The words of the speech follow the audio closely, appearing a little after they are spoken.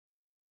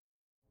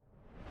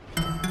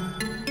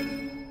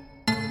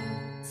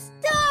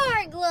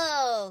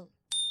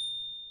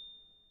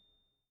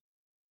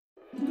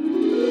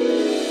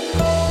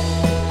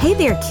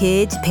there,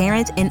 kids,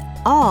 parents, and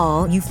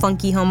all you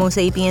funky Homo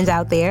sapiens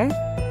out there.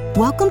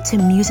 Welcome to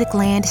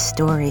Musicland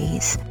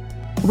Stories.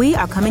 We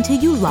are coming to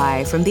you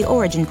live from the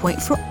origin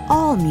point for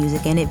all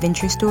music and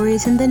adventure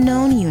stories in the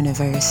known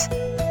universe,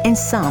 and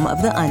some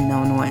of the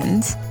unknown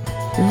ones.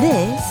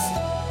 This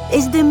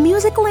is the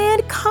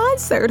Musicland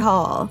Concert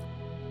Hall.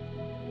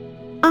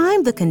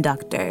 I'm the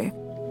conductor,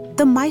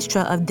 the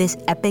maestra of this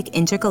epic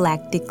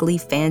intergalactically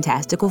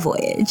fantastical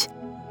voyage.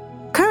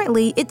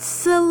 Currently,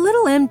 it's a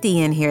little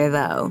empty in here,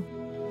 though.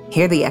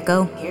 Hear the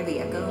echo?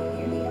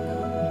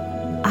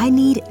 I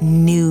need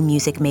new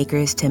music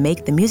makers to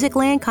make the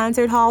Musicland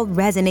Concert Hall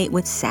resonate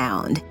with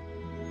sound.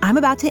 I'm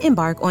about to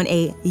embark on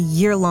a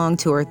year-long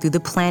tour through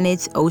the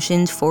planets,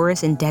 oceans,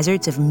 forests, and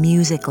deserts of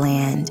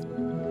Musicland.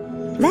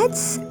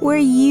 That's where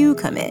you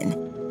come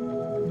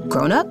in.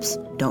 Grown-ups,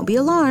 don't be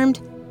alarmed.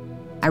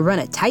 I run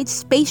a tight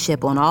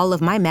spaceship on all of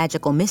my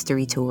magical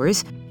mystery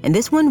tours, and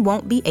this one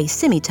won't be a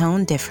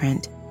semitone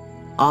different.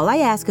 All I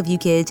ask of you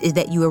kids is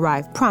that you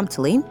arrive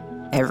promptly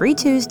every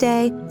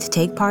Tuesday to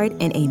take part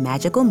in a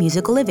magical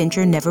musical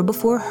adventure never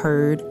before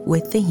heard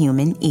with the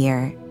human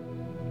ear.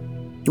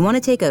 You want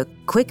to take a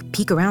quick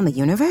peek around the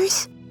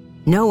universe?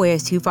 Nowhere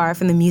is too far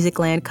from the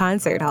Musicland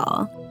Concert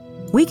Hall.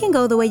 We can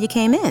go the way you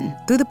came in,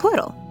 through the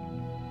portal.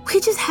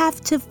 We just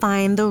have to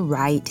find the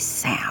right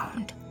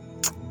sound.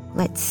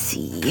 Let's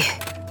see.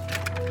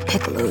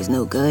 Piccolo's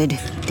no good.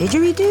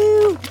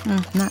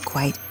 Didgeridoo? Not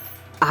quite.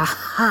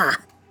 Aha!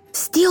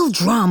 Steel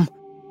drum.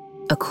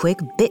 A quick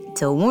bit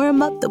to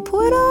warm up the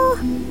portal.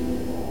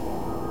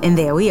 And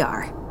there we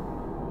are.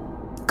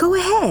 Go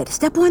ahead,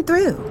 step on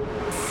through.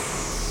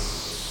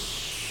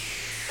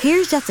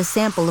 Here's just a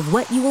sample of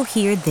what you will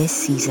hear this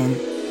season.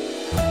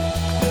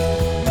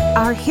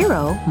 Our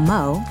hero,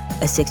 Mo,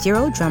 a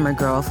 6-year-old drummer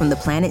girl from the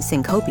planet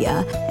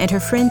Syncopia, and her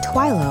friend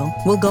Twilo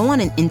will go on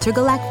an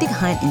intergalactic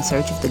hunt in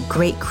search of the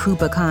great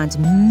Krupa Khan's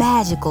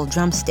magical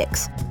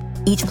drumsticks.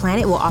 Each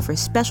planet will offer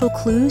special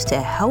clues to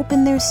help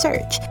in their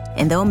search,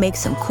 and they'll make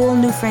some cool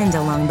new friends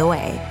along the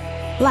way.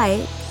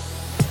 Like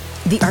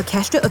the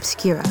Orchestra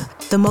Obscura,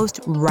 the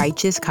most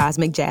righteous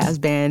cosmic jazz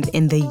band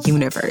in the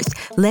universe,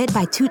 led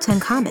by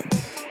Tutankhamun.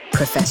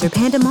 Professor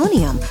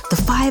Pandemonium,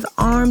 the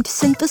 5-armed,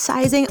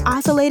 synthesizing,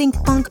 oscillating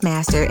funk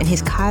master and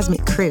his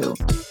cosmic crew.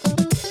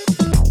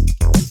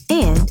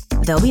 And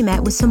they'll be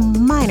met with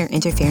some minor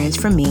interference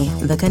from me,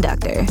 the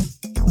conductor,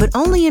 but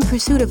only in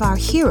pursuit of our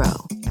hero,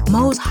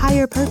 Mo's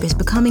higher purpose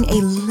becoming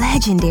a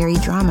legendary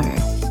drummer.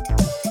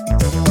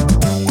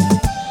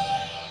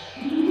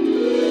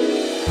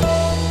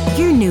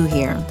 You're new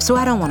here, so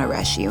I don't want to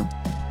rush you.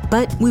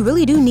 But we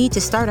really do need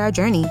to start our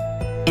journey.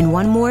 And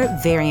one more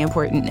very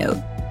important note.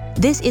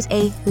 This is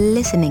a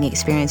listening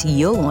experience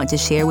you'll want to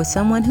share with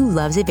someone who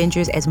loves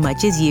adventures as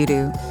much as you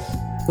do.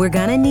 We're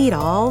gonna need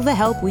all the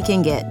help we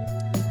can get.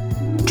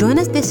 Join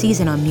us this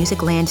season on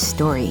Musicland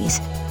Stories,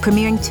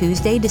 premiering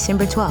Tuesday,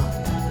 December 12th.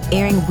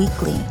 Airing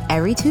weekly,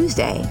 every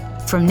Tuesday,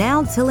 from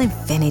now till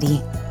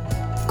infinity.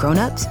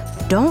 Grown-ups,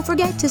 don't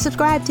forget to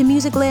subscribe to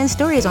Musicland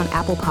Stories on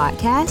Apple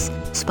Podcasts,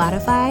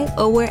 Spotify,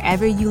 or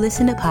wherever you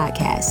listen to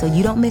podcasts so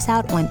you don't miss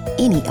out on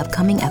any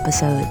upcoming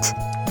episodes.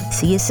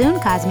 See you soon,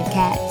 Cosmic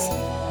Cats.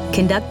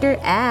 Conductor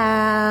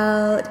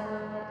out.